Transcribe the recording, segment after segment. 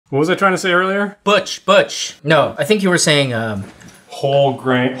What was I trying to say earlier? Butch. No, I think you were saying...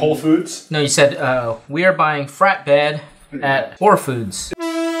 Whole foods? No, you said we are buying frat bed at Whole Foods.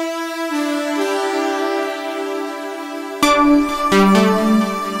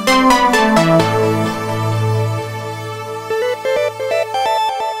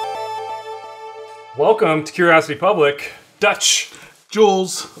 Welcome to Curiosity Public. Dutch.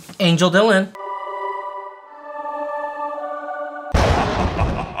 Jules. Angel Dylan.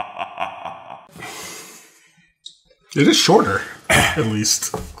 It is shorter, at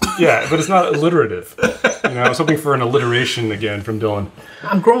least. Yeah, but it's not alliterative. I was hoping for an alliteration again from Dylan.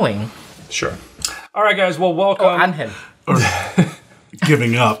 I'm growing. Sure. All right, guys. Well, welcome. Oh, I'm him. Or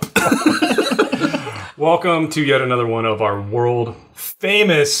giving up. Welcome to yet another one of our world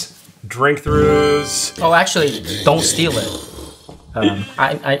famous Drinkthroughs. Oh, actually, don't steal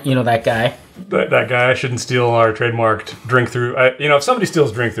it. You know that guy. That guy shouldn't steal our trademarked Drinkthrough. If somebody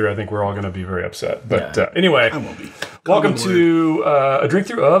steals Drinkthrough, I think we're all going to be very upset. But anyway, I won't be. Welcome to a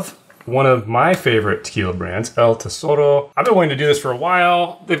Drinkthrough of one of my favorite tequila brands, El Tesoro. I've been wanting to do this for a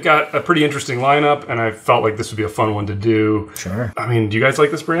while. They've got a pretty interesting lineup, and I felt like this would be a fun one to do. Sure. I mean, do you guys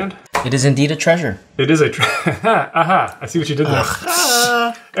like this brand? It is indeed a treasure. It is a treasure. Aha, I see what you did there.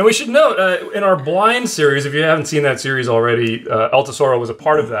 And we should note, in our blind series, if you haven't seen that series already, El Tesoro was a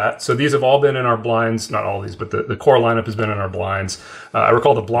part of that. So these have all been in our blinds. Not all these, but the core lineup has been in our blinds. I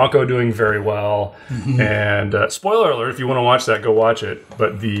recall the Blanco doing very well. Mm-hmm. And spoiler alert, if you want to watch that, go watch it.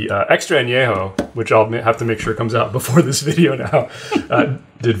 But the Extra Añejo, which I'll have to make sure comes out before this video now,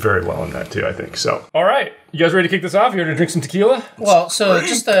 did very well in that too, I think. So, all right. You guys ready to kick this off? You ready to drink some tequila? Well, so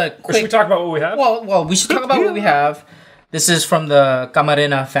just a quick... Should we talk about what we have? Well, we should talk about what we have. This is from the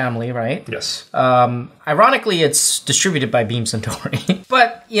Camarena family, right? Yes. Ironically, it's distributed by Beam Suntory.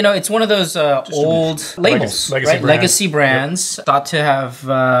 But, it's one of those old labels, Legacy brands, yep. Thought to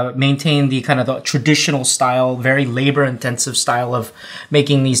have maintained the kind of the traditional style, very labor-intensive style of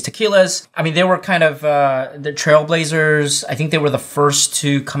making these tequilas. I mean, they were kind of the trailblazers. I think they were the first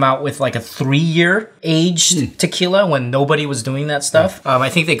to come out with like a 3-year aged tequila when nobody was doing that stuff. I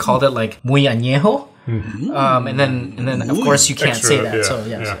think they called it like muy añejo. Mm-hmm. And then of course you can't say that.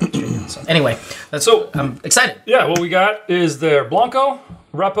 So anyway, I'm excited. Yeah, what we got is their Blanco,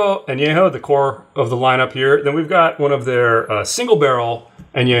 Repo, Añejo, the core of the lineup here. Then we've got one of their single barrel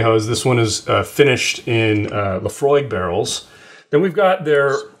Añejos. This one is finished in Lafroig barrels. Then we've got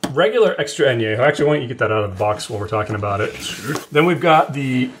their regular Extra Añejo. Actually, why don't you get that out of the box while we're talking about it? Sure. Then we've got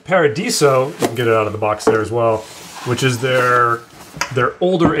the Paradiso. You can get it out of the box there as well, which is their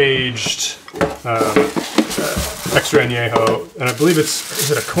older aged Extra Añejo, and I believe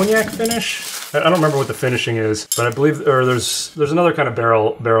is it a cognac finish? I don't remember what the finishing is, but I believe there's another kind of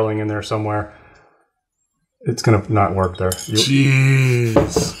barreling in there somewhere. It's gonna not work there. Jeez.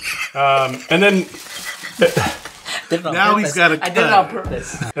 And then now he's got a cut. I did it on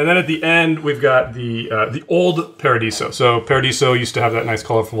purpose. And then at the end we've got the old Paradiso. So Paradiso used to have that nice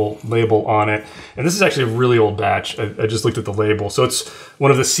colorful label on it, and this is actually a really old batch. I just looked at the label, so it's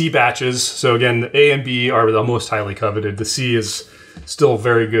one of the C batches. So again, the A and B are the most highly coveted. The C is still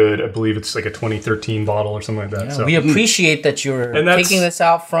very good. I believe it's like a 2013 bottle or something like that. Yeah, so we appreciate that you're taking this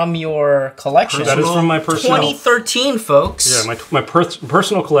out from your collection. That is from my personal 2013, folks. Yeah, my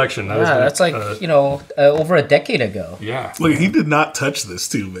personal collection. That's like over a decade ago. Yeah. Look, he did not touch this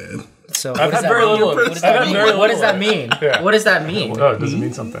too, man. So I've had very little. What does that mean? What does that mean? Yeah. What does that mean? Oh, does it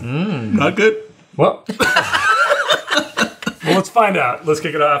mean something? Not good. Well, let's find out. Let's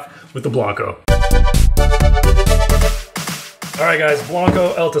kick it off with the Blanco. All right, guys,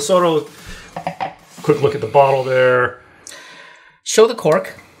 Blanco, El Tesoro. Quick look at the bottle there. Show the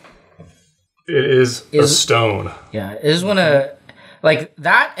cork. It is a stone. Yeah, it is one of like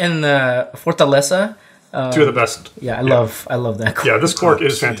that and the Fortaleza. Two of the best. Yeah, I love that cork. Yeah, this cork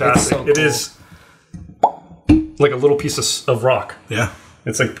is fantastic. So it is like a little piece of rock. Yeah.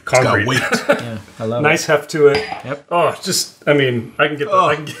 It's like concrete. It's got weight. Yeah, I love nice heft to it. Yep. Oh, I can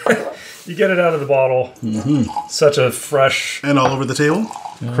get you get it out of the bottle. Mm-hmm. Such a fresh and all over the table.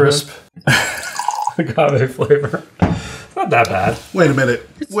 Crisp agave flavor. It's not that bad. Wait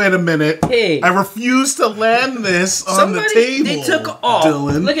a minute. Hey. I refuse to land this on the table. They took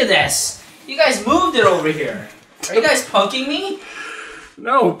Dylan. Look at this. You guys moved it over here. Are you guys punking me?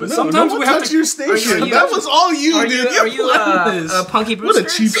 No, but sometimes we have to your station. That was all you, dude. Are you a punky Brewster?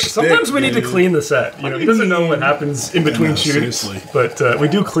 What a cheap Sometimes we need to clean the set. He doesn't know what happens in between shoots. Seriously. But we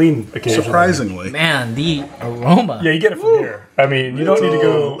do clean occasionally. Surprisingly. Man, the aroma. Yeah, you get it from here. I mean, you don't need to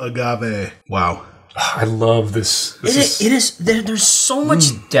go... Agave. Wow. I love this. It is. There's so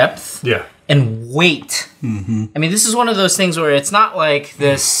much depth. Yeah. and weight. Mm-hmm. I mean, this is one of those things where it's not like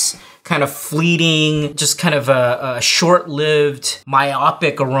this kind of fleeting, just kind of a short-lived,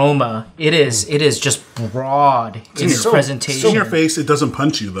 myopic aroma. It is just broad in its presentation. In your face, it doesn't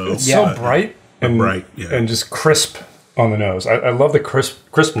punch you though. It's so bright and just crisp on the nose. I love the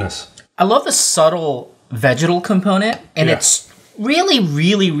crispness. I love the subtle vegetal component, and it's really,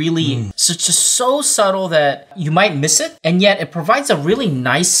 really, really just so subtle that you might miss it, and yet it provides a really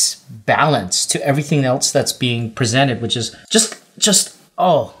nice balance to everything else that's being presented, which is just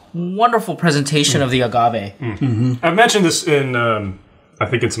wonderful presentation of the agave. Mm-hmm. I've mentioned this in, I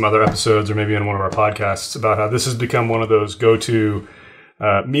think in some other episodes or maybe in one of our podcasts about how this has become one of those go-to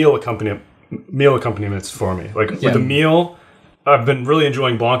meal accompaniments for me. Like with a meal, I've been really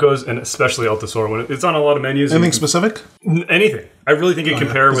enjoying Blancos and especially El Tesoro. When it's on a lot of menus. Anything specific? Anything. I really think it can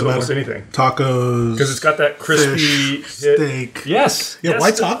pair with almost anything. Tacos. Because it's got that crispy fish, steak. Yes. Yeah,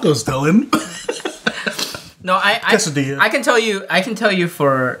 why tacos, Dylan? No, I can tell you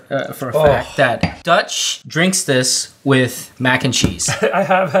for a fact that Dutch drinks this with mac and cheese. I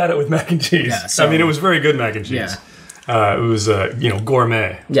have had it with mac and cheese. Yeah, so, I mean, it was very good mac and cheese. Yeah. It was,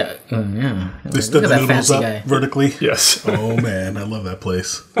 gourmet. Yeah. They stood the noodles up vertically. Yes. Oh, man. I love that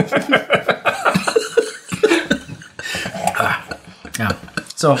place. Yeah.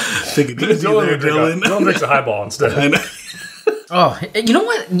 So, take it easy there, Dylan. Dylan drinks a highball instead. Oh, you know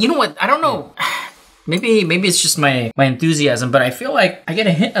what? I don't know. Maybe it's just my enthusiasm, but I feel like I get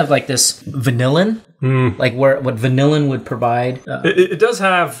a hint of like this vanillin, like what vanillin would provide. It does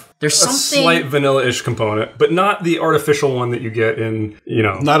have there's a slight vanilla-ish component, but not the artificial one that you get in,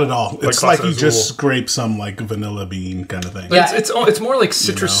 Not at all. It's like you just scrape some like vanilla bean kind of thing. But yeah, it's more like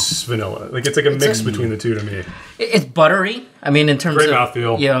citrus vanilla. Like it's like a mix between the two to me. It's buttery. I mean, in terms of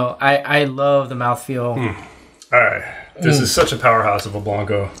mouthfeel. I love the mouthfeel. All right, this is such a powerhouse of a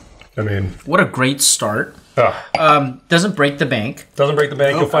Blanco. I mean, what a great start. Doesn't break the bank.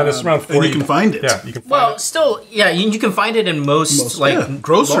 You'll find this around 40. And you can find it. Yeah, you can find it. Well, still, you can find it in most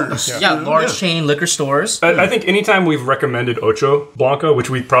grocers. Large chain liquor stores. I think anytime we've recommended Ocho Blanco, which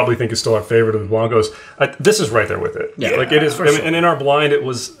we probably think is still our favorite of the Blancos, this is right there with it. Yeah, like it is. I mean, and in our blind, it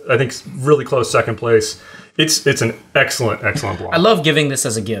was, I think, really close second place. It's an excellent Blanco. I love giving this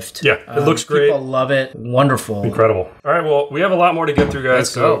as a gift. Yeah, it looks great. People love it. Wonderful. Incredible. All right, well, we have a lot more to get through,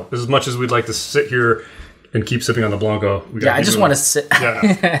 guys. Let's go. As much as we'd like to sit here and keep sipping on the Blanco. I just want to sit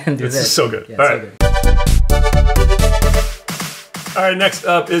and do this. It's so good. Yeah, All right. All right, next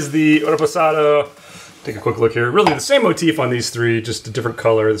up is the Reposado. Take a quick look here. Really the same motif on these three, just a different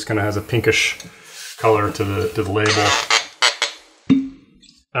color. This kind of has a pinkish color to the label.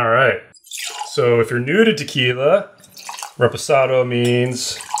 All right. So if you're new to tequila, Reposado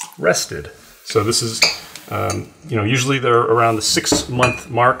means rested. So this is, usually they're around the 6-month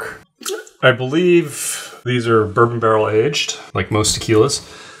mark. I believe these are bourbon barrel aged, like most tequilas.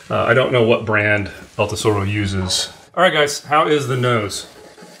 I don't know what brand El Tesoro uses. All right, guys, how is the nose?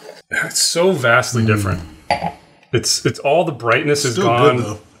 It's so vastly different. It's all the brightness is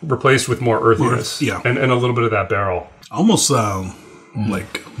gone, replaced with more earthiness. And a little bit of that barrel. Almost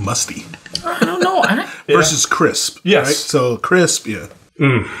like musty. I don't know. Versus crisp. Yes. Right? So crisp,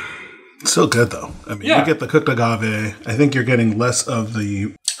 So good though. I mean, you get the cooked agave. I think you're getting less of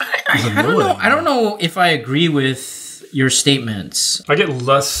the vanilla. I don't know if I agree with your statements. I get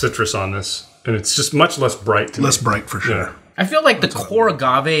less citrus on this, and it's just much less bright to me. Less bright for sure. Yeah. I feel like the core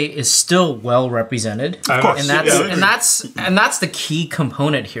agave is still well represented, of course, and that's the key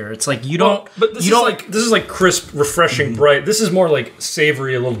component here. It's like this is like crisp, refreshing, bright. This is more like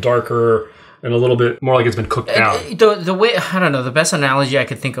savory, a little darker, and a little bit more like it's been cooked down. The way, I don't know, the best analogy I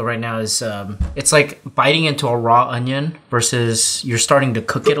could think of right now is it's like biting into a raw onion versus you're starting to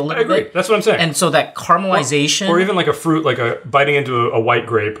cook it a little bit. That's what I'm saying. And so that caramelization, or even like a fruit, like a biting into a white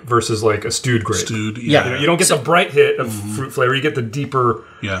grape versus like a stewed grape. You don't get the bright hit of fruit flavor. You get the deeper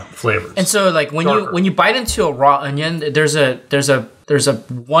flavors. And so like when you bite into a raw onion, there's a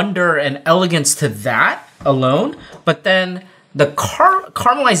wonder and elegance to that alone, but then the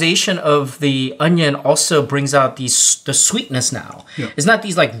caramelization of the onion also brings out the sweetness now. Yeah. It's not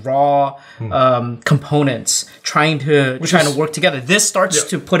these like raw components trying to work together. This starts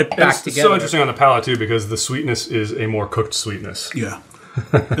to put it back together. It's so interesting on the palate too, because the sweetness is a more cooked sweetness. Yeah.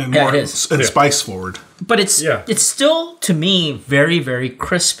 And more, it is. And spice forward. But it's still, to me, very, very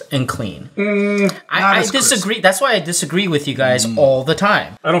crisp and clean. I disagree. Crisp. That's why I disagree with you guys all the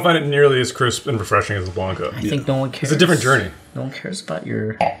time. I don't find it nearly as crisp and refreshing as the Blanco. I think no one cares. It's a different journey. No one cares about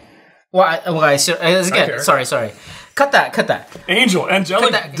your Sorry. Cut that. Angelic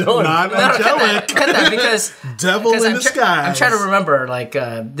Dylan. Not angelic. Cut that because devil in disguise. I'm trying to remember. Like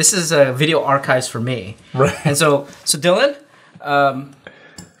this is video archives for me, right? And so Dylan,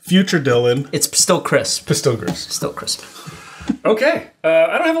 future Dylan, it's still crisp. Still crisp. Okay.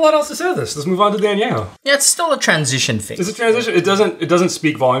 I don't have a lot else to say to this. Let's move on to the añejo. Yeah, it's still a transition phase. It's a transition. It doesn't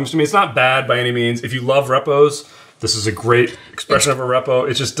speak volumes to me. It's not bad by any means. If you love repos, this is a great expression of a repo.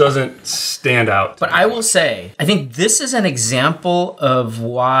 It just doesn't stand out. But I will say, I think this is an example of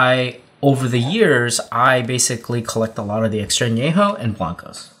why, over the years, I basically collect a lot of the extra añejo and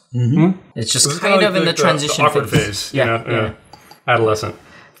blancos. Mm-hmm. It's just kind of in the transition phase. Yeah. Adolescent.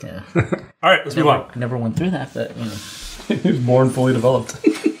 Yeah. All right, let's move on. I never went through that, but you know. He was born fully developed.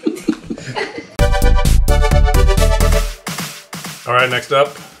 All right, next up,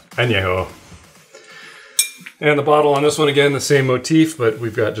 añejo. And the bottle on this one, again, the same motif, but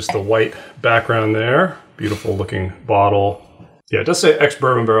we've got just the white background there. Beautiful looking bottle. Yeah, it does say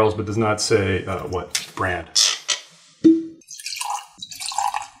ex-bourbon barrels, but does not say what brand.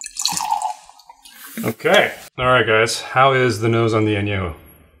 Okay. All right, guys. How is the nose on the añejo?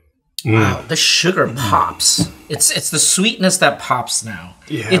 Wow, the sugar pops. It's the sweetness that pops now.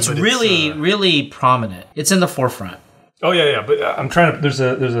 Yeah, it's really prominent. It's in the forefront. Oh yeah. But I'm trying to. There's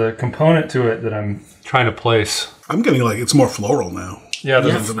a component to it that I'm trying to place. I'm getting like it's more floral now. Yeah,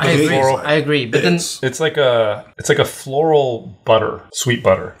 I agree. But then it's like a floral butter, sweet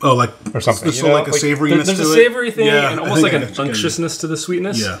butter. Oh, like or something. So like a savoriness. There's a savory thing, and almost like an unctuousness to the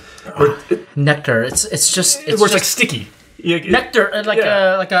sweetness. Yeah. Nectar. It's like sticky. Nectar, like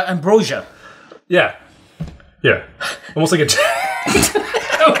a ambrosia. Yeah. Almost like a.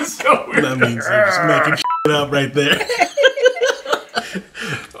 That was so weird. That means they're just making shit up right there.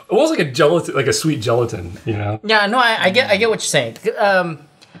 Almost like a gelatin, like a sweet gelatin, you know? Yeah, no, I get what you're saying.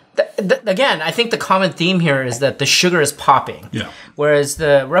 Again, I think the common theme here is that the sugar is popping. Yeah. Whereas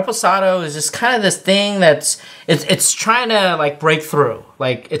the reposado is just kind of this thing that's it's trying to like break through,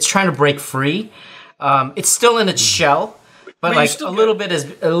 like it's trying to break free. It's still in its shell. But like a little bit is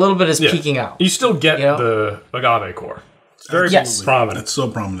peeking out. You still get the agave core. It's very prominent. It's so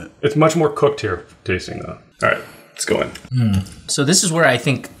prominent. It's much more cooked here tasting though. All right, let's go in. So this is where I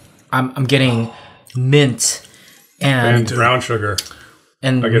think I'm getting mint and brown sugar.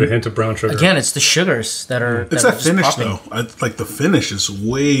 And I get a hint of brown sugar. Again, it's the sugars that are. It's that finish popping. Though. Like the finish is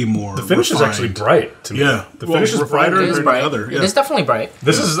way more. The finish is actually bright to me. Yeah, the finish is brighter than the other. It is definitely bright.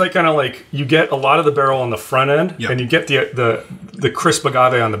 This is like kind of like you get a lot of the barrel on the front end, and you get the crisp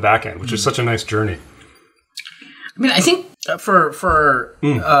agave on the back end, which is such a nice journey. I mean, I think for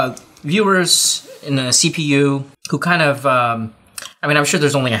viewers in the CPU who kind of, I mean, I'm sure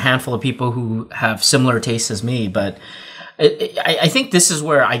there's only a handful of people who have similar tastes as me, but. I think this is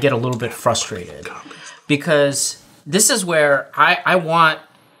where I get a little bit frustrated because this is where I want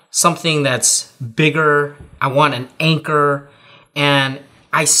something that's bigger. I want an anchor, and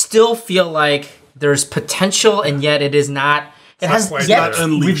I still feel like there's potential, and yet it is not. It has yet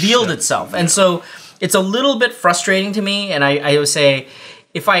revealed itself, and so it's a little bit frustrating to me. And I would say,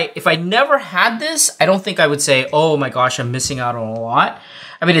 if I never had this, I don't think I would say, oh my gosh, I'm missing out on a lot.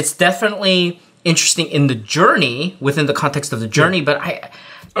 I mean, it's definitely interesting in the journey, within the context of the journey, but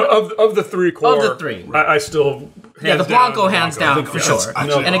of the three core, I still the Blanco hands down for sure.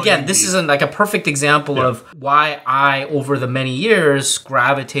 And again, this isn't like a perfect example of why I, over the many years,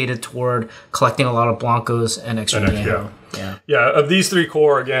 gravitated toward collecting a lot of Blancos and extra añejo. Yeah. Of these three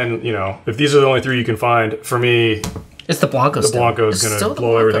core, again, if these are the only three you can find, for me, it's the Blanco. The Blanco is going to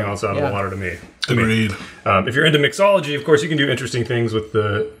blow everything else out of the water to me. Agreed. If you're into mixology, of course, you can do interesting things with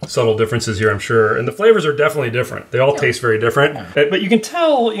the subtle differences here, I'm sure. And the flavors are definitely different. They all taste very different. Yeah. But you can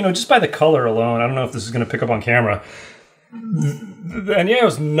tell, just by the color alone, I don't know if this is going to pick up on camera, the añejo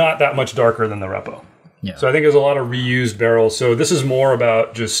is not that much darker than the Repo. Yeah. So I think there's a lot of reused barrels. So this is more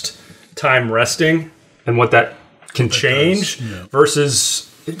about just time resting and what that can change versus...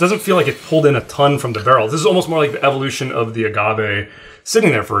 It doesn't feel like it pulled in a ton from the barrel. This is almost more like the evolution of the agave sitting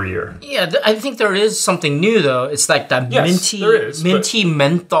there for a year. Yeah, I think there is something new, though. It's like that minty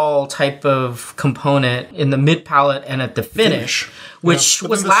menthol type of component in the mid palate and at the finish, which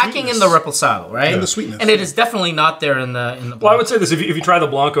was lacking in the Reposado, right? And the sweetness. And it is definitely not there in the Blanco. Well, I would say this. If you try the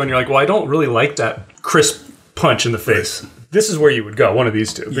Blanco and you're like, well, I don't really like that crisp punch in the face. This is where you would go, one of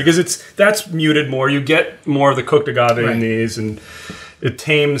these two. Because that's muted more. You get more of the cooked agave in these, and... It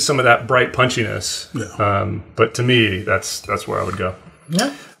tames some of that bright punchiness. Yeah. But to me, that's where I would go.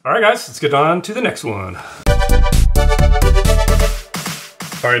 Yeah. All right, guys, let's get on to the next one.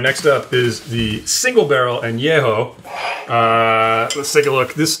 All right, next up is the single barrel añejo. Let's take a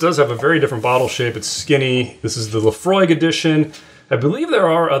look. This does have a very different bottle shape. It's skinny. This is the Lafroig edition. I believe there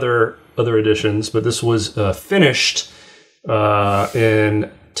are other editions, but this was finished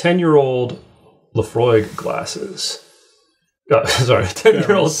in 10-year-old Lafroig glasses.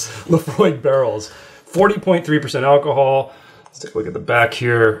 10-year-old Lafroig barrels. 40.3% alcohol. Let's take a look at the back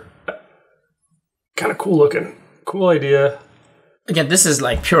here. Kind of cool looking. Cool idea. Again, this is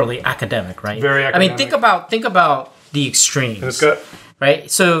like purely academic, right? Very academic. I mean, think about the extremes. And it's got, right?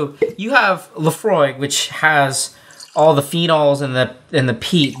 So you have Lafroig, which has all the phenols and the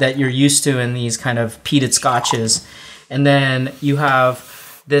peat that you're used to in these kind of peated scotches, and then you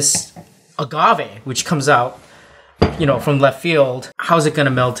have this agave, which comes out, from left field. How's it going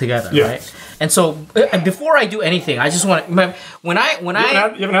to meld together, right? And so, before I do anything, I just want to you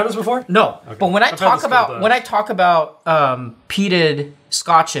haven't had this before? No. Okay. But when I talk about peated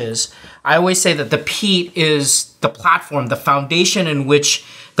scotches, I always say that the peat is the platform, the foundation in which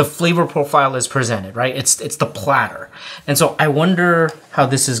the flavor profile is presented, right? It's the platter. And so I wonder how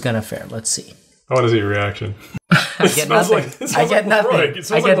this is going to fare. Let's see. I want to see your reaction. I get nothing. I get nothing. It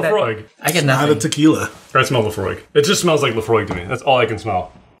smells like Lafroig. I get nothing. Not a tequila. I smell Lafroig. It just smells like Lafroig to me. That's all I can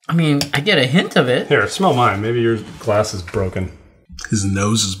smell. I mean, I get a hint of it. Here, smell mine. Maybe your glass is broken. His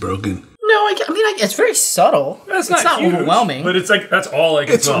nose is broken. No, I mean, it's very subtle. It's not huge, overwhelming. But it's like, that's all I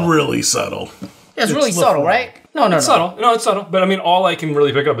can smell. It's really subtle. Yeah, it's really subtle, right? No. It's subtle. No, it's subtle. But I mean, all I can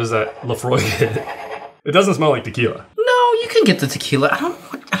really pick up is that Lafroig. It doesn't smell like tequila. No, you can get the tequila. I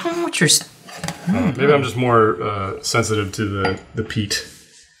don't know what you're... Maybe I'm just more sensitive to the peat.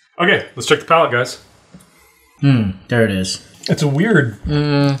 Okay, let's check the palate, guys. There it is. It's a weird...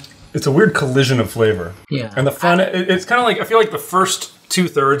 It's a weird collision of flavor. Yeah. And the front, it's kind of like, I feel like the first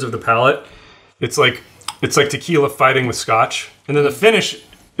 2/3 of the palate, it's like tequila fighting with scotch. And then the finish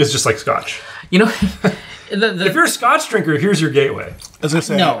is just like scotch. If you're a scotch drinker, here's your gateway. As I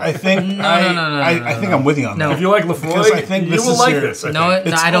say, No. I think I think I'm with you on that. If you like Lafroig, you will like this. I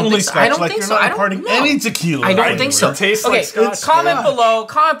It's don't only think so. scotch. I don't Like think you're so. not I don't imparting know. any tequila. I don't anywhere. think so. It tastes Okay, like scotch. comment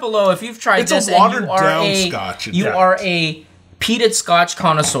below if you've tried It's a this and watered you are down scotch. You Yeah. are a peated scotch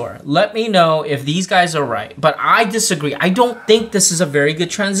connoisseur. Let me know if these guys are right. But I disagree. I don't think this is a very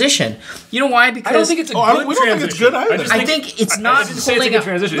good transition. You know why? Because I don't think it's a good we don't think it's good either. I think it's not I didn't say it's a pulling good up.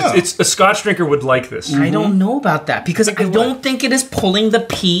 transition. No. It's a scotch drinker would like this. I don't know about that because I don't think it is pulling the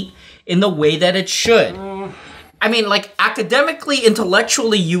peat in the way that it should. I mean, like academically,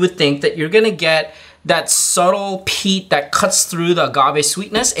 intellectually, you would think that you're going to get that subtle peat that cuts through the agave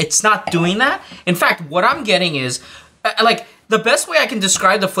sweetness. It's not doing that. In fact, what I'm getting is the best way I can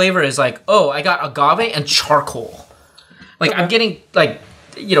describe the flavor is like, oh, I got agave and charcoal. Like I'm getting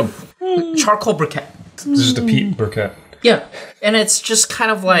charcoal briquette. This is just a peat briquette. Yeah, and it's just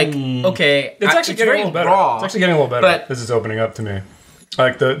kind of like okay, It's actually getting a little better. raw. It's actually getting a little better but- as it's opening up to me.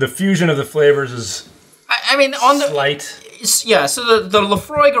 Like the fusion of the flavors is I mean, on the slight. yeah. So the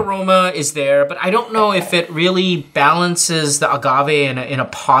Lafroig aroma is there, but I don't know if it really balances the agave in a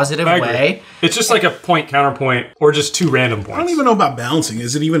positive I agree. way. It's just like a point counterpoint or just two random points. I don't even know about balancing.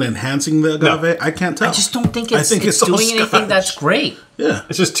 Is it even enhancing the agave? No. I can't tell. I just don't think it's think it's all doing anything scotch. that's great. Yeah.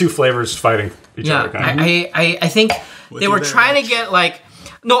 It's just two flavors fighting each Yeah, other. Kind of. I think they you were there, trying to get like.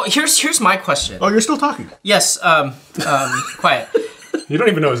 No, here's my question. Oh, you're still talking. Yes, quiet. You don't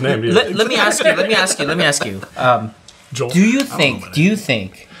even know his name, do you? Let me ask you. Joel. Do you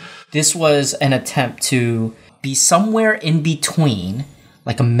think this was an attempt to be somewhere in between,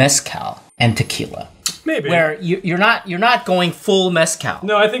 like a mezcal and tequila? Maybe. Where you're not going full mezcal.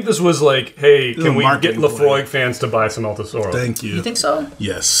 No, I think this was like, hey, can we get marketing Lafroig fans to buy some El Tesoro? Thank you. You think so?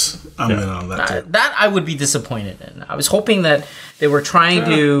 Yes. I'm in on that too. That I would be disappointed in. I was hoping that they were trying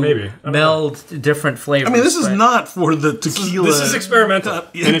to maybe. I don't meld different flavors. I mean, this is but- not for the tequila. This is experimental. And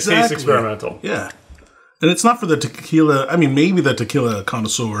it tastes Exactly. experimental. Yeah. And it's not for the tequila. I mean, maybe the tequila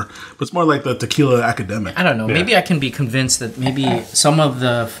connoisseur, but it's more like the tequila academic. I don't know. Maybe I can be convinced that maybe some of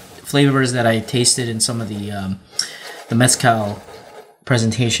the flavors that I tasted in some of the mezcal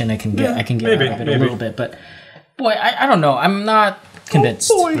presentation, I can get maybe, out of it a little bit. But boy, I don't know. I'm not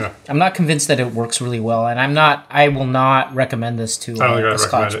convinced. Yeah. I'm not convinced that it works really well, and I will not recommend this to I don't think a I'd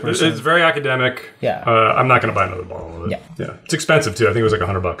Scotch recommend it. person. It's very academic. Yeah. I'm not going to buy another bottle of it. Yeah. It's expensive too. I think it was like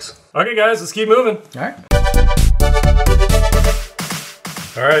 $100. Okay, guys, let's keep moving. All right.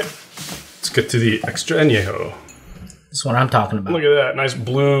 All right. Let's get to the extra añejo. That's what I'm talking about. Look at that. Nice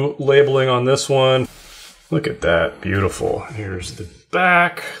blue labeling on this one. Look at that. Beautiful. Here's the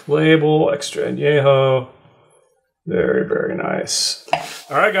back label. Extra añejo. Very, very nice.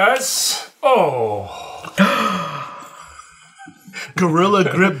 All right, guys. Oh. Gorilla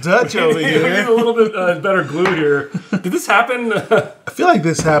Grip Dutch over We need here. a little bit better glue here. Did this happen? I feel like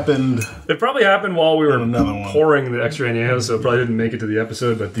this happened. It probably happened while we were Another one. pouring the extra añejo, so it probably didn't make it to the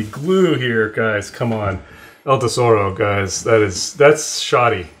episode. But the glue here, guys, come on. El Tesoro, guys. That's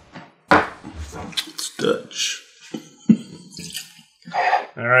shoddy. It's Dutch.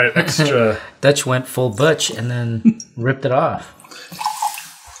 All right, extra. Dutch went full butch and then ripped it off.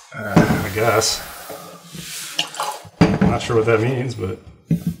 I guess. Not sure what that means, but.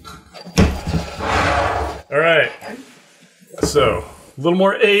 All right. So, a little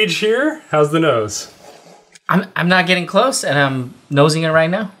more age here. How's the nose? I'm not getting close, and I'm nosing it right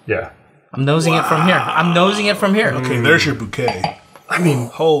now. Yeah. I'm nosing it from here. I'm nosing it from here. Okay, there's your bouquet. I mean,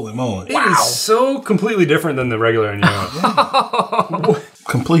 Holy moly. it is so completely different than the regular añejo.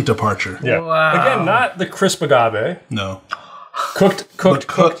 Complete departure. Yeah. Wow. Again, not the crisp agave. No. Cooked. But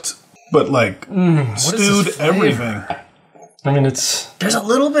cooked, but like stewed this flavor? everything. I mean, it's There's a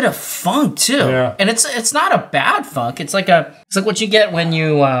little bit of funk too, Yeah. and it's not a bad funk. It's like what you get when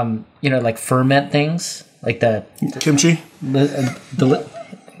you like ferment things, like the Kimchi?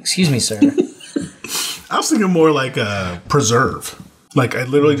 excuse me, sir. I was thinking more like a preserve. Like I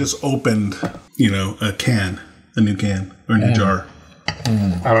literally just opened, a new can or a new jar. I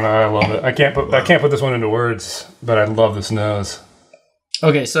don't know. I love it. I can't put this one into words, but I love this nose.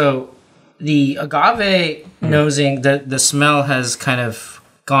 Okay, so the agave nosing, the smell has kind of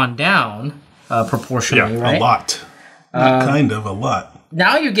gone down proportionally, Yeah, right? A lot. A lot.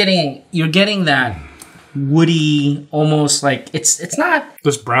 Now you're getting that woody, almost like it's not.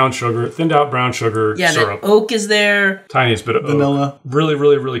 This brown sugar, thinned out brown sugar Yeah, syrup. the oak is there. Tiniest bit of Vanilla. oak. Really,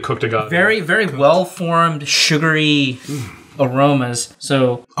 really, really cooked agave. Very, very well formed, sugary aromas.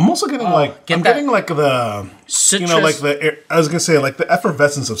 So I'm also getting getting like the citrus. I was gonna say like the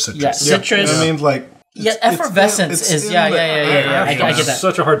effervescence of citrus. Yeah, citrus. I mean like Yeah, effervescence it's is in yeah. the- I get that.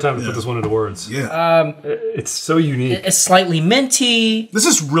 Such a hard time to put this one into words. Yeah. It's so unique. It's slightly minty. This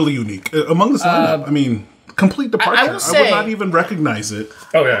is really unique among this lineup. I mean, complete departure. will I say- would not even recognize it.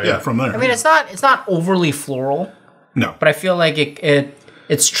 Oh yeah. From there. I mean, it's not overly floral, no. but I feel like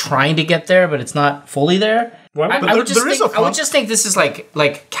it's trying to get there, but it's not fully there. Why not? I would just there is think a I would funk. just think this is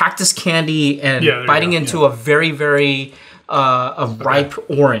like cactus candy and Yeah, there you biting go. into a very very a ripe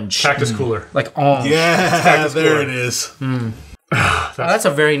orange, Cactus cooler. like orange. Yeah, there cooler. it is. Oh, that's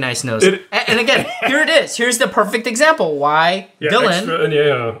a very nice nose. And again, here it is. Here's the perfect example why Yeah, Dylan, extra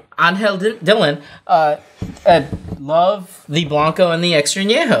añejo. Angel Dylan, love the Blanco and the extra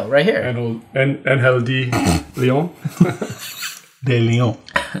añejo right here. Angel de Leon. De Leon.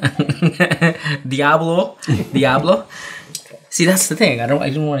 Diablo. See, that's the thing. I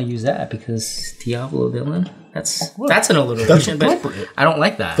didn't want to use that because Diablo Dylan. That's an alliteration, but appropriate. I don't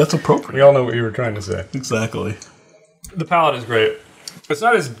like that. That's appropriate. We all know what you were trying to say. Exactly. The palette is great. It's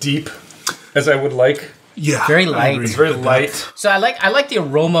not as deep as I would like. Yeah. Very I light. agree It's very with light. So I like the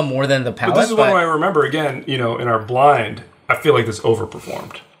aroma more than the palate. But this is one where I remember, again, in our blind, I feel like this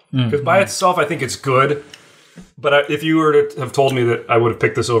overperformed. Because by itself, I think it's good. But if you were to have told me that I would have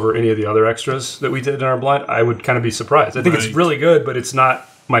picked this over any of the other extras that we did in our blind, I would kind of be surprised. I think it's Right. really good, but it's not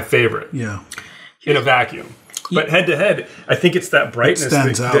my favorite Yeah. in a vacuum. But head to head, I think it's that brightness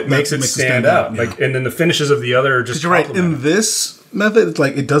stands that, out. that makes it stand out. yeah. Like, and then the finishes of the other are just You're right. complement. In this method, it's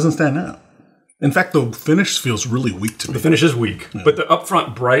like it doesn't stand out. In fact, the finish feels really weak to me. The finish is weak, but the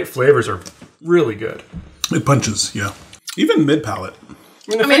upfront bright flavors are really good. It punches, yeah. Even mid palate.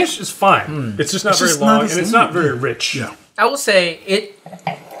 I mean, the finish is fine. It's just not very just not long, as and it's long. not very rich. Yeah. I will say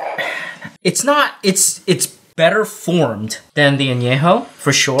it's not. It's better formed than the añejo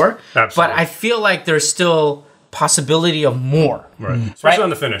for sure. Absolutely. But I feel like there's still possibility of more. Right. Especially Right. on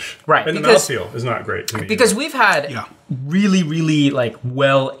the finish. Right, And because- the mouthfeel is not great to me. Because we've had Yeah. really, really like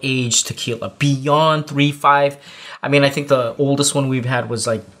well aged tequila beyond 3.5. I mean, I think the oldest one we've had was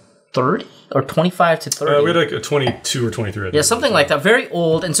like 30 or 25 to 30. we had like a 22 or 23. I think. Yeah, something like that. Very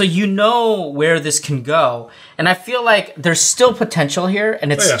old. And so you know where this can go. And I feel like there's still potential here,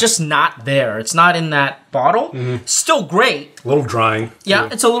 and it's Oh, yeah. just not there. It's not in that bottle. Still great. A little drying. Yeah,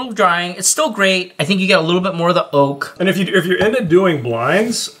 too. it's a little drying. It's still great. I think you get a little bit more of the oak. And if you're into doing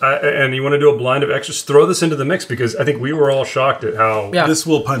blinds and you want to do a blind of extras, throw this into the mix because I think we were all shocked at how Yeah. This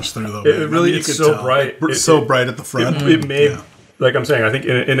will punch through though. It man. really you is could so tell. bright. It's so bright at the front. it made, Yeah. like I'm saying, I think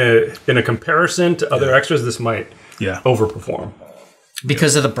in a comparison to other extras, this might Yeah. overperform.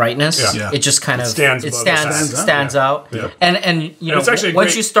 Because of the brightness, Yeah. it just kind of stands above the stands out. Yeah. And you know, it's actually a once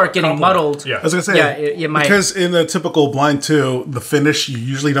great you start getting compliment. muddled, Yeah. I was gonna say, Yeah, it might- because in a typical blind two, the finish you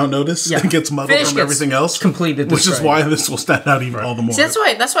usually don't notice. Yeah. It gets muddled Finish from gets everything else, completely which is destroyed. why this will stand out even all the more. See,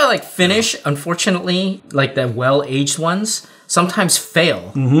 that's why like finish, unfortunately, like the well aged ones, sometimes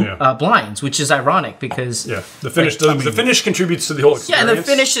fail blinds, which is ironic because the finish the finish contributes to the whole experience. Yeah, and the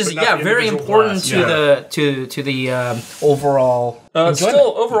finish is very important to the overall.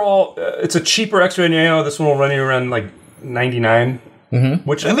 Still, overall, it's a cheaper extra añejo. This one will run you around like $99.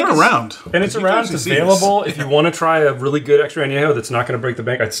 Which I think they're around. And it's around. It's available. If you want to try a really good extra añejo that's not going to break the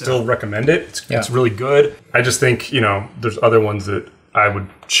bank, I'd still recommend it. It's really good. I just think, there's other ones that I would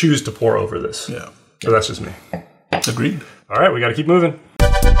choose to pour over this. Yeah. So that's just me. Agreed. All right, we got to keep moving.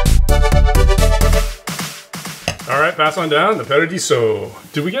 All right, pass on down. The Paradiso.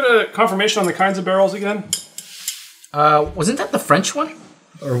 Did we get a confirmation on the kinds of barrels again? Wasn't that the French one?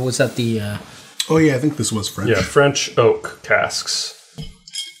 Or was that the... Oh, yeah, I think this was French. Yeah, French oak casks.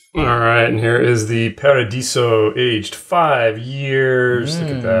 All right, and here is the Paradiso, aged 5 years. Look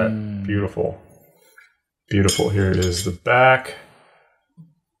at that. Beautiful. Beautiful. Here it is, the back.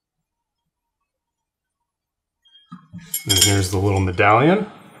 And here's the little medallion.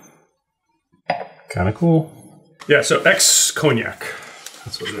 Kind of cool. Yeah, so ex-cognac.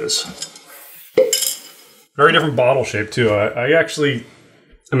 That's what it is. Very different bottle shape, too. I actually...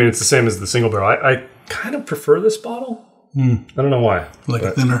 it's the same as the single barrel. I kind of prefer this bottle. I don't know why. Like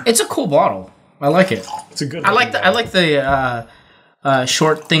a thinner. It's a cool bottle. I like it. It's a good. I like the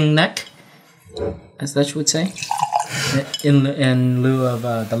short thing neck, as that you would say, in lieu of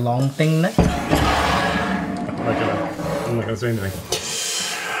the long thing neck. I'm not gonna say anything.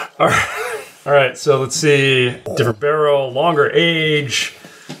 All right. So let's see. Different barrel, longer age.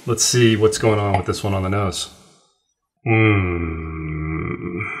 Let's see what's going on with this one on the nose.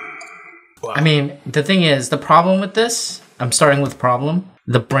 Wow. The thing is, the problem with this, I'm starting with problem.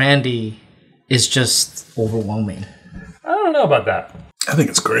 The brandy is just overwhelming. I don't know about that. I think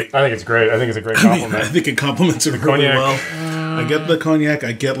it's great. I think it's great. I think it's a great compliment. I think it complements it really well. I get the cognac.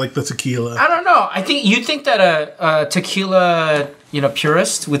 I get the tequila. I don't know. I think you think that a tequila,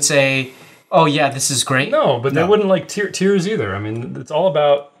 purist would say, "Oh yeah, this is great." No, but they wouldn't like tears either. It's all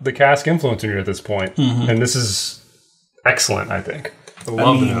about the cask influencing you at this point, and this is excellent. I think.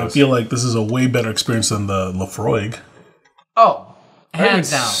 I feel like this is a way better experience than the Lafroig. Oh, hands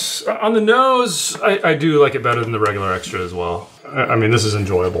down. On the nose, I do like it better than the regular extra as well. This is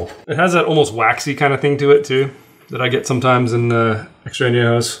enjoyable. It has that almost waxy kind of thing to it too that I get sometimes in extra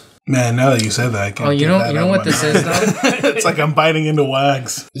añejos. Man, now that you said that, I can't. You know what this is though? It's like I'm biting into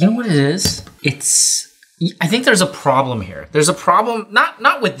wax. You know what it is? I think there's a problem here. There's a problem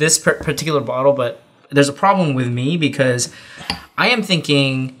not with this particular bottle, but there's a problem with me because I am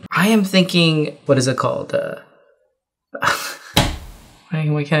thinking. What is it called?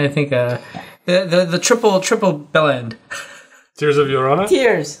 Why can't I think? The triple blend. Tears of Llorona?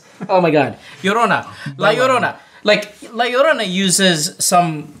 Tears. Oh my God. Llorona. La Llorona. Like, La Llorona uses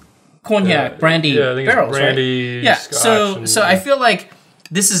some cognac brandy barrels, brandy, right? Yeah. So I feel like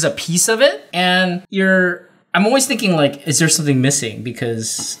this is a piece of it, and I'm always thinking like, is there something missing?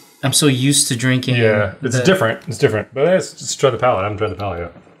 Because I'm so used to drinking. Yeah, it's different. It's different. But let's just try the palate. I haven't tried the palate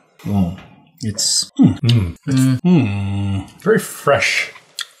yet. Oh, it's very fresh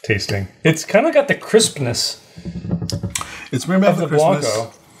tasting. It's kind of got the crispness. It's maybe of the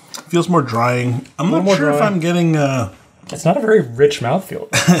Blanco. Feels more drying. I'm not sure if I'm getting... It's not a very rich mouthfeel.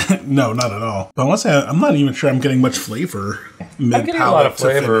 No, not at all. But I want to say, I'm not even sure I'm getting much flavor. I'm getting a lot of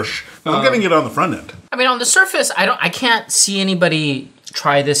flavor. I'm getting it on the front end. On the surface, I can't see anybody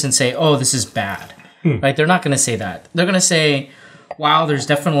try this and say, oh, this is bad. Like, they're not going to say that. They're going to say... Wow, there's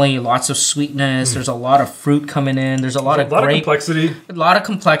definitely lots of sweetness. There's a lot of fruit coming in. There's a lot of complexity. A lot of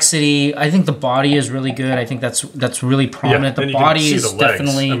complexity. I think the body is really good. I think that's really prominent. The body is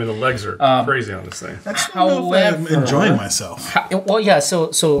definitely. The legs are crazy on this thing. However, I'm enjoying myself.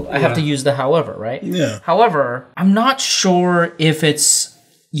 So I have to use the however, right? Yeah. However, I'm not sure if it's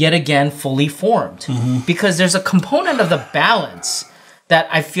yet again fully formed because there's a component of the balance that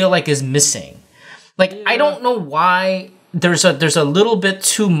I feel like is missing. Like I don't know why. There's a little bit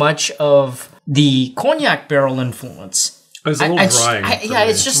too much of the cognac barrel influence. It's a little drying.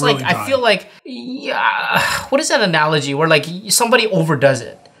 It's just really like dry. I feel like what is that analogy where like somebody overdoes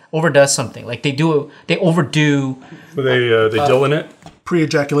something like they overdo. They dill in it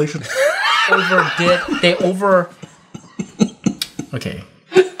pre-ejaculation. Okay.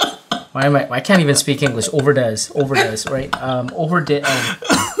 I can't even speak English. Overdoes, right? Overdid.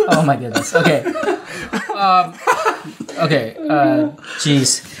 Oh my goodness. Okay. Okay.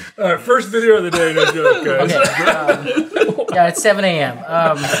 Jeez. All right. First video of the day. No joke, guys. Okay. It's 7 a.m.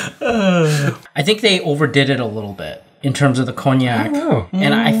 I think they overdid it a little bit in terms of the cognac,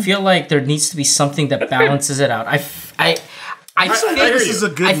 and I feel like there needs to be something that balances it out. I I think this is a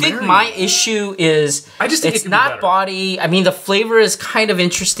good. I think my issue is I just think it's not body. I mean, the flavor is kind of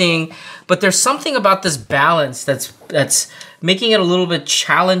interesting, but there's something about this balance that's making it a little bit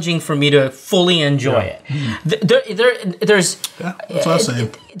challenging for me to fully enjoy it. There's that's what I'm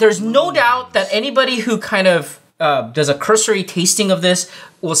saying. There's no doubt that anybody who kind of does a cursory tasting of this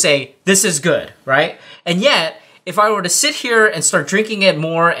will say this is good, right? And yet, if I were to sit here and start drinking it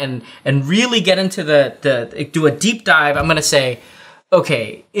more and really get into do a deep dive, I'm gonna say,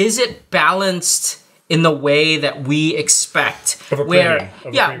 okay, is it balanced in the way that we expect? Where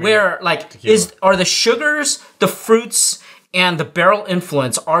like tequila. Are the sugars, the fruits, and the barrel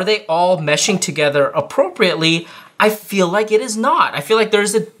influence, are they all meshing together appropriately? I feel like it is not. I feel like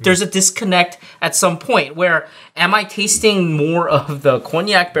there's a disconnect at some point where am I tasting more of the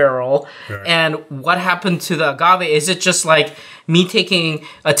cognac barrel and what happened to the agave? Is it just like me taking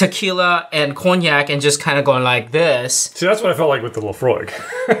a tequila and cognac and just kind of going like this? See, that's what I felt like with the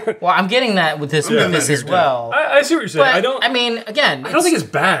Lafroig. Well, I'm getting that with this as well. I see what you're saying. But, I don't think it's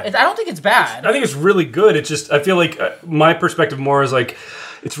bad. I don't think it's bad. I think it's really good. It's just, I feel like my perspective more is like,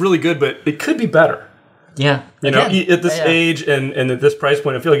 it's really good, but it could be better. Yeah. You know, at this age and at this price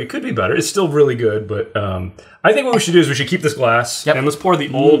point, I feel like it could be better. It's still really good, but I think what we should do is we should keep this glass and let's pour the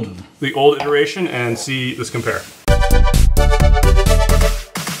old iteration and see this compare.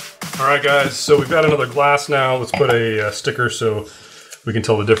 All right, guys, so we've got another glass now. Let's put a sticker so we can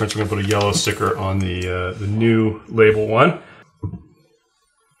tell the difference. We're gonna put a yellow sticker on the new label one.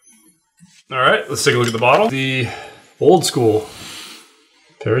 All right, let's take a look at the bottle. The old school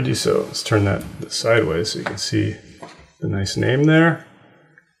Paradiso. Let's turn that sideways so you can see the nice name there.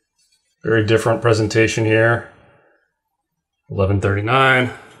 Very different presentation here.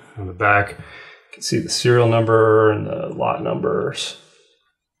 1139 on the back. You can see the serial number and the lot numbers.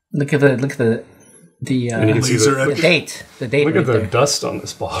 Look at the and you can see the date. The date. Look at the dust on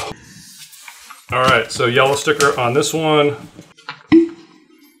this bottle. All right, so yellow sticker on this one.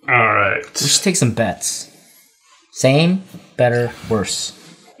 All right. We should take some bets. Same, better, worse.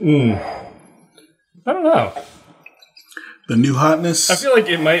 I don't know. The new hotness? I feel like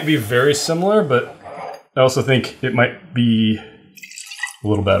it might be very similar, but I also think it might be a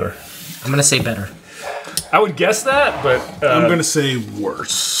little better. I'm going to say better. I would guess that, but... I'm going to say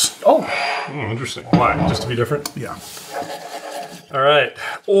worse. Oh, interesting. Why? Just to be different? Yeah. All right.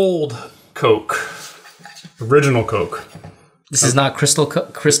 Old Coke. Original Coke. This is not Crystal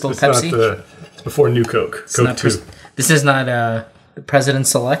Pepsi? It's before New Coke. Coke 2. This is not... President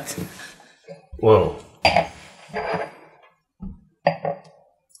Select. Whoa.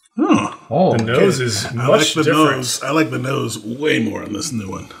 Oh, the nose is much different. I like the nose way more on this new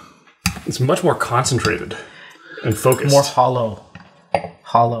one. It's much more concentrated and focused. More hollow.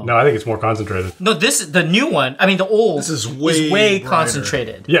 No, I think it's more concentrated. No, the new one. I mean, the old. This is way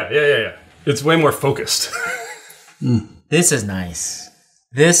concentrated. Yeah. It's way more focused. This is nice.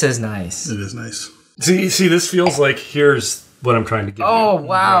 This is nice. It is nice. See, this feels like here's what I'm trying to get. Oh,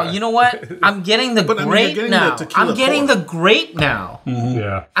 wow. Yeah. You know what? I'm getting the grape now. I'm getting the grape now. Mm-hmm.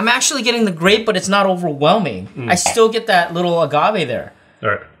 Yeah. I'm actually getting the grape, but it's not overwhelming. I still get that little agave there. All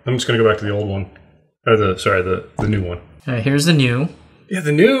right. I'm just going to go back to the old one. Or the new one. All right, here's the new. Yeah,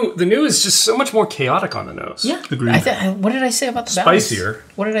 the new is just so much more chaotic on the nose. Yeah. Agreed. What did I say about the balance? Spicier.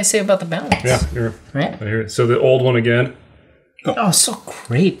 What did I say about the balance? Yeah, right. So the old one again. Oh, so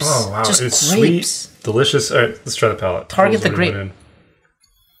grapes. Oh, wow. Just it's grapes. Sweet, delicious. All right, let's try the palate. Target the grape.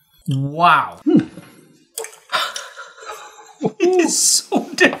 Wow. It's so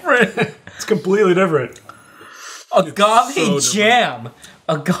different. It's completely different. Agave jam.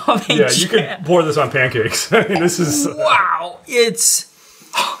 Agave jam. Yeah, you could pour this on pancakes. I mean, this is... Wow. It's...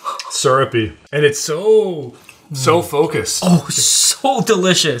 syrupy. And it's so focused. Oh, so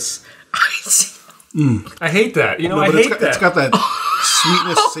delicious. I hate that. I hate that. It's got that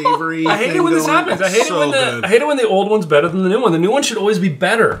sweetness, savory. I hate it when this happens. I hate it when the old one's better than the new one. The new one should always be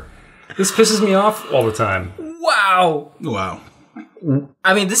better. This pisses me off all the time. Wow.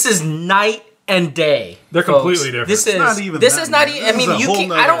 I mean, this is night and day. They're folks. completely different. This is not even. This is not even. I mean, you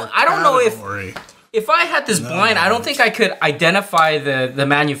can. I don't know if I had this blind, I don't think I could identify the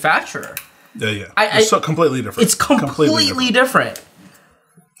manufacturer. Yeah. It's so completely different. It's completely different.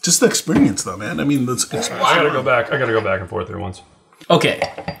 Just the experience, though, man. I mean, I gotta go back. I gotta go back and forth there once. Okay,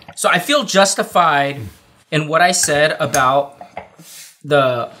 so I feel justified in what I said about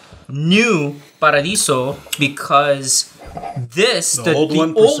the new Paradiso because the old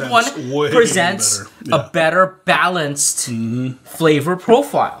one presents a better balanced flavor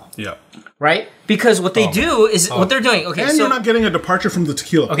profile. Yeah. right? Because what they do is what they're doing. Okay, and so you're not getting a departure from the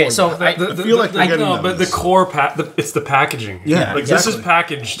tequila. Okay, so I feel like you're getting but the core, it's the packaging. Yeah, like this is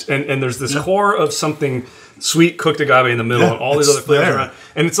packaged, and there's this core of something sweet cooked agave in the middle, and all these other flavors around.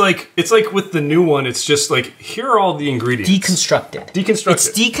 And it's like with the new one, it's just like here are all the ingredients deconstructed. It's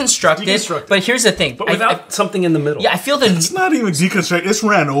deconstructed. But here's the thing, but without something in the middle. Yeah, I feel that it's not even deconstructed. It's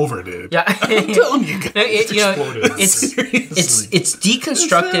ran over, dude. Yeah, I'm telling you guys, it's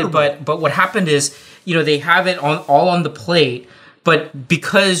deconstructed. But what happened is, they have it all on the plate, but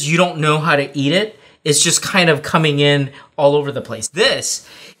because you don't know how to eat it, it's just kind of coming in all over the place.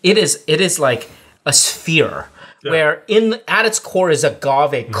 It is like a sphere where at its core is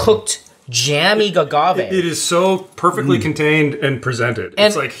agave, cooked, jammy agave. It is so perfectly contained and presented.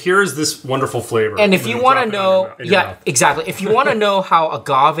 It's like, here's this wonderful flavor. And if you want to know, exactly. If you want to know how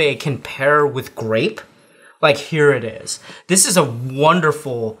agave can pair with grape, like here it is. This is a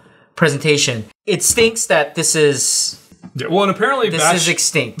wonderful presentation. It stinks that this is... Yeah, well, and apparently this is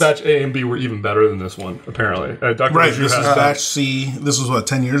extinct. Batch A and B were even better than this one, apparently. Dr. Right, this is Batch C. This was, what,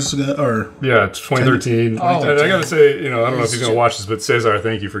 10 years ago? Or yeah, it's 2013. And I gotta say, I don't know if he's gonna watch this, but Cesar,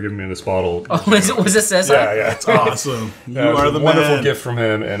 thank you for giving me this bottle. Oh, was it Cesar? Yeah. It's awesome. You are the wonderful man. gift from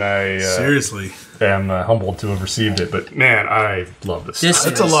him, and I seriously am humbled to have received it. But man, I love this.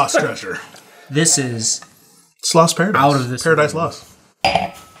 It's a lost treasure. This is... It's Lost Paradise. Out of this Paradise Lost.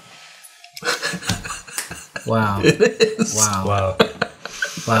 Wow. It is. Wow.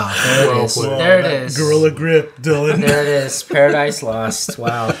 There it is. Gorilla grip, Dylan. There it is. Paradise Lost.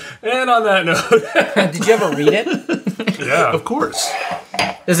 Wow. And on that note... Did you ever read it? Yeah. Of course.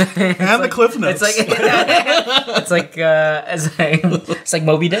 And the Cliff Notes. It's like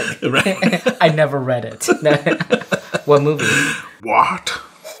Moby Dick. Right. I never read it. What movie? What?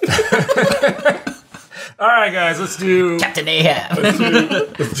 All right, guys, let's do... Captain Ahab.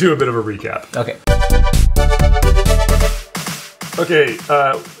 Let's do a bit of a recap. Okay. Okay,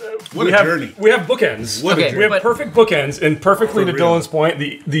 we have bookends. We have perfect bookends, and perfectly to Dylan's point,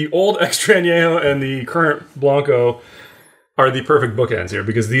 the old extra añejo and the current Blanco are the perfect bookends here,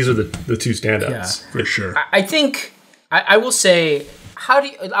 because these are the two standouts. For sure. I think, I will say,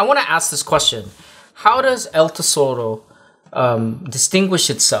 I want to ask this question. How does El Tesoro distinguish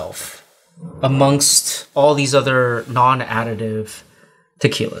itself amongst all these other non-additive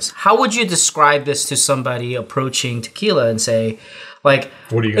tequilas? How would you describe this to somebody approaching tequila and say, like,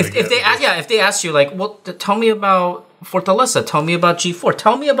 what are you gonna get? If they ask you, like, well, tell me about Fortaleza, tell me about G4,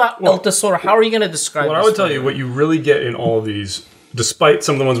 tell me about El Tesoro, how are you going to describe this? I would tell you, what you really get in all of these, despite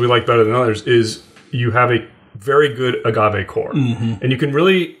some of the ones we like better than others, is you have a very good agave core. And you can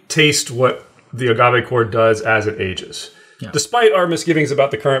really taste what the agave core does as it ages. Yeah. Despite our misgivings about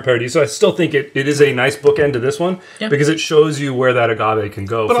the current Paradiso, I still think it is a nice bookend to this one because it shows you where that agave can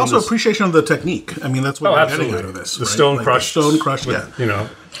go. But also appreciation of the technique. I mean, that's what you're getting out of this. The stone crush. Stone crush, Well,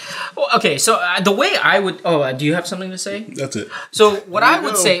 okay, so the way I would... do you have something to say? That's it. So what I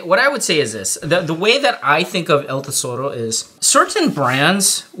would say is this. The way that I think of El Tesoro is certain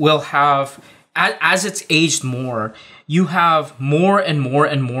brands will have, as it's aged more, you have more and more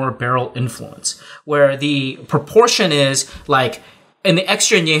and more barrel influence, where the proportion is like, in the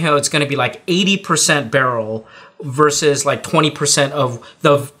extra añejo, it's going to be like 80% barrel versus like 20% of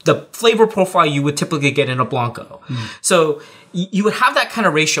the flavor profile you would typically get in a Blanco. So you would have that kind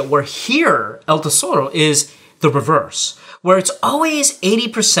of ratio, where here, El Tesoro is the reverse, where it's always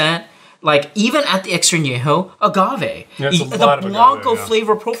 80%. Like, even at the extra añejo, agave. Yeah, the Blanco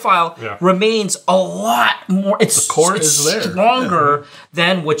flavor profile remains a lot more. It's the core is there. Stronger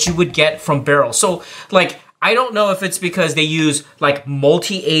than what you would get from barrels. So, like, I don't know if it's because they use, like,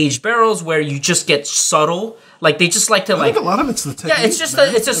 multi-aged barrels where you just get subtle. Like, they just like to, I think a lot of it's the technique. Yeah, it's just a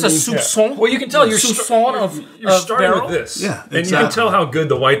soupçon. Well, you can tell you're starting with this. Yeah, and you can tell how good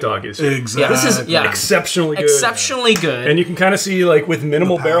the White Dog is. Exactly. This is exceptionally good. Exceptionally good. And you can kind of see, like, with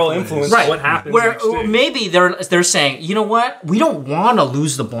minimal barrel influence, what happens. Where maybe they're saying, you know what? We don't want to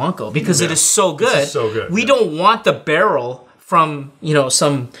lose the Blanco because it is so good. This is so good. We don't want the barrel from,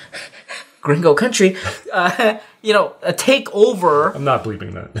 some gringo country, take over. I'm not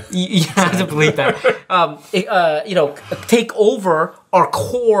bleeping that. You have to bleep that. Take over our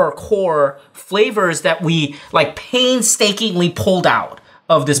core flavors that we like painstakingly pulled out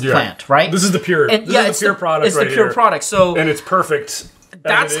of this plant, right? This is the pure. This is the pure product. It's the pure product. So and it's perfect.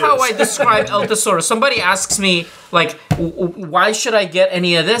 That's how I describe El Tesoro. Somebody asks me, like, why should I get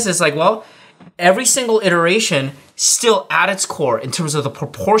any of this? It's like, well, every single iteration still at its core in terms of the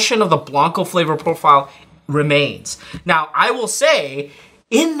proportion of the Blanco flavor profile remains. Now, I will say,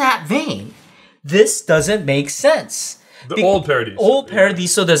 in that vein, this doesn't make sense. The old Paradiso. Old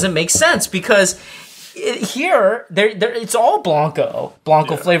Paradiso doesn't make sense because here it's all Blanco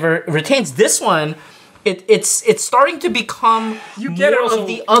flavor retains. This one. It's starting to become more of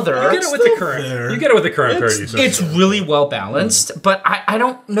the other. You get it with the current. You get it with the current Paradiso. It's really well balanced, but I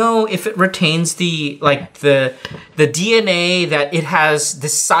don't know if it retains the DNA that it has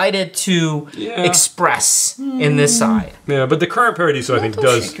decided to express in this side. Yeah, but the current Paradiso I think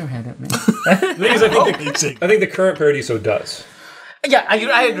does. Shake your head at me. The thing is, I think the current Paradiso does. Yeah, I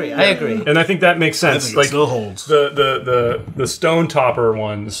agree. And I think that makes sense. I think it still holds. The stone topper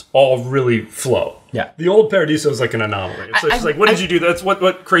ones all really flow. Yeah. The old Paradiso is like an anomaly. It's just like, what did you do? That's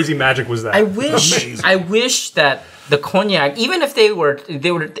what crazy magic was that? I wish that the cognac, even if they were,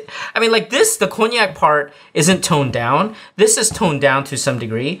 I mean, like this, the cognac part isn't toned down. This is toned down to some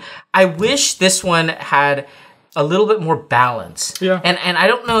degree. I wish this one had a little bit more balance. Yeah. And I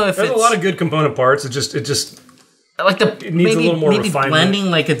don't know if there's a lot of good component parts. It just like it needs a little more refinement.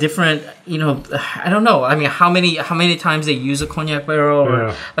 Blending like a different, I don't know. I mean, how many times they use a cognac barrel,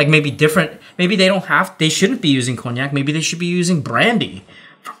 or like maybe different. Maybe they shouldn't be using cognac. Maybe they should be using brandy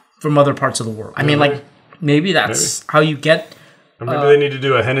from other parts of the world. I mean, like maybe that's how you get. Or maybe they need to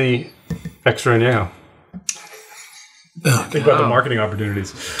do a Henny extra añejo. Think about the marketing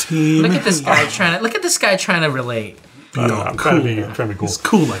opportunities. Look at this guy trying to relate. I'm trying to be cool. It's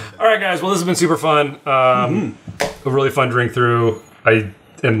cool like that. All right, guys. Well, this has been super fun. A really fun drink through. I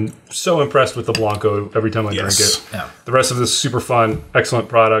am so impressed with the Blanco every time I drink it. Yeah. The rest of this is super fun. Excellent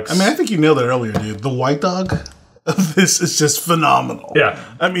products. I mean, I think you nailed it earlier, dude. The White Dog of this is just phenomenal. Yeah.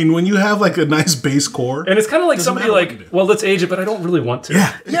 I mean, when you have like a nice base core. And it's kind of like somebody like, well, let's age it, but I don't really want to.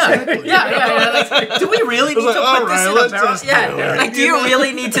 Yeah. Like, do we really need to put this in a barrel? Yeah. Like, do you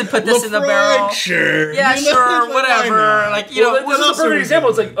really need to put this in the barrel? Sure. Yeah, sure, whatever. Like, this is a perfect example.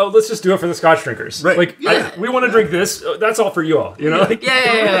 It's like, oh, let's just do it for the Scotch drinkers. Right. Like, we want to drink this. That's all for you all. You know? Like,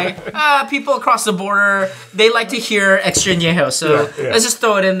 Like, people across the border, they like to hear extra añejo, so let's just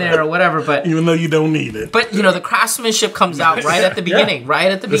throw it in there or whatever. But even though you don't need it. But the craftsmanship comes out right at the beginning.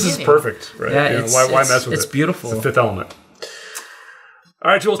 This is perfect, right? Yeah, why mess with it? It's beautiful. It's the fifth element.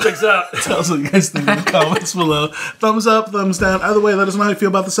 All right, Jules, takes out. Tell us what you guys think in the comments below. Thumbs up, thumbs down. Either way, let us know how you feel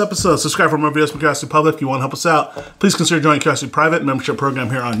about this episode. Subscribe for more videos from Curiosity Public. If you want to help us out, please consider joining Curiosity Private membership program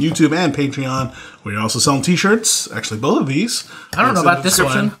here on YouTube and Patreon. We're also selling t-shirts. Actually, both of these. I don't know about this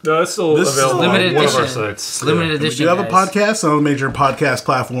one. No, it's still available on one of our sites. It's limited edition. We do have a podcast on all major podcast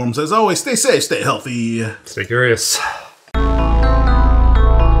platforms. As always, stay safe, stay healthy. Stay curious.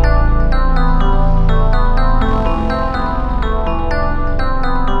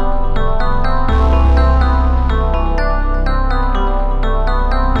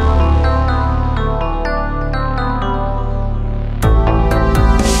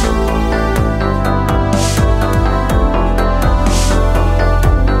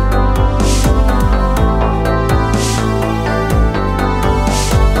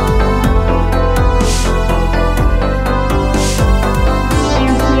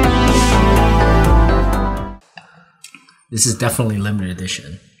 This is definitely limited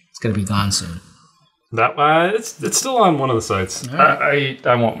edition. It's gonna be gone soon. That it's still on one of the sites. Right.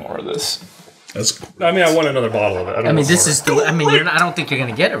 I want more of this. I want another bottle of it. This is. I don't think you're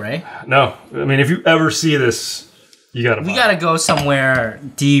gonna get it, right? No. I mean, if you ever see this, you gotta. We gotta go somewhere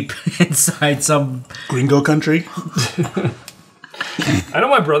deep inside some gringo country. I know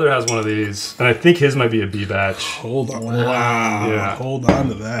my brother has one of these, and I think his might be a B batch. Hold on. Wow. Yeah. Hold on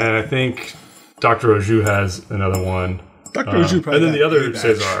to that. And I think Dr. Oju has another one. Dr. Oju probably. And then the other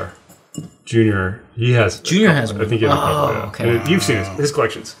Cesar Junior, he has. Junior has one. I think he has a couple. Okay. You've seen his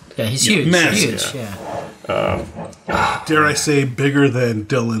collections. Yeah, he's huge. Massive. Huge. Yeah. Dare I say bigger than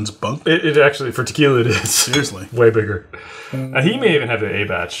Dylan's bunk? It actually, for tequila, it is. Seriously. Way bigger. He may even have the A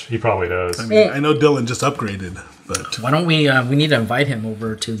batch. He probably does. I mean, I know Dylan just upgraded, but. Why don't we need to invite him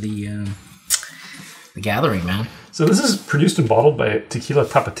over to the gathering, man. So this is produced and bottled by Tequila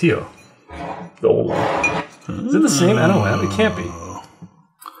Tapatio. The old one. Is it the same NOM? It can't be.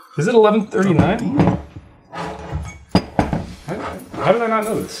 Is it 1139? How did I not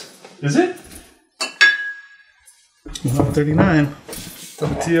know this? Is it? 1139.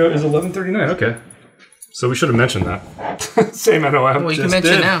 Tapatio is 1139. Okay. So we should have mentioned that. Same NOM. Well, you can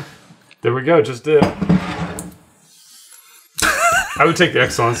mention it now. There we go. Just did. I would take the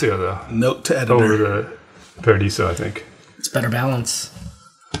Excelencia, though. Note to editor. Over the Paradiso, I think. It's better balance.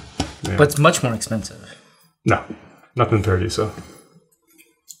 Yeah. But it's much more expensive. No. Nothing Paradiso.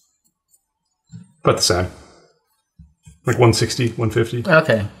 About the same. Like 160, 150.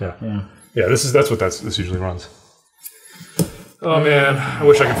 Okay. Yeah. Yeah, that's what this usually runs. Oh man, I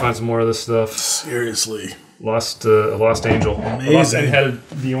wish I could find some more of this stuff. Seriously. A lost angel. Amazing. A lost Angel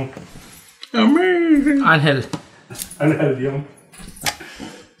Dion. Amazing. Angel. Angel Dion.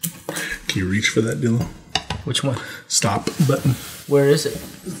 Can you reach for that, Dylan? Which one? Stop button. Where is it?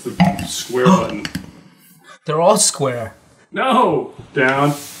 It's the square button. They're all square. No!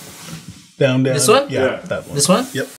 Down. Down. This one? Yeah, Yeah. that one. This one? Yep.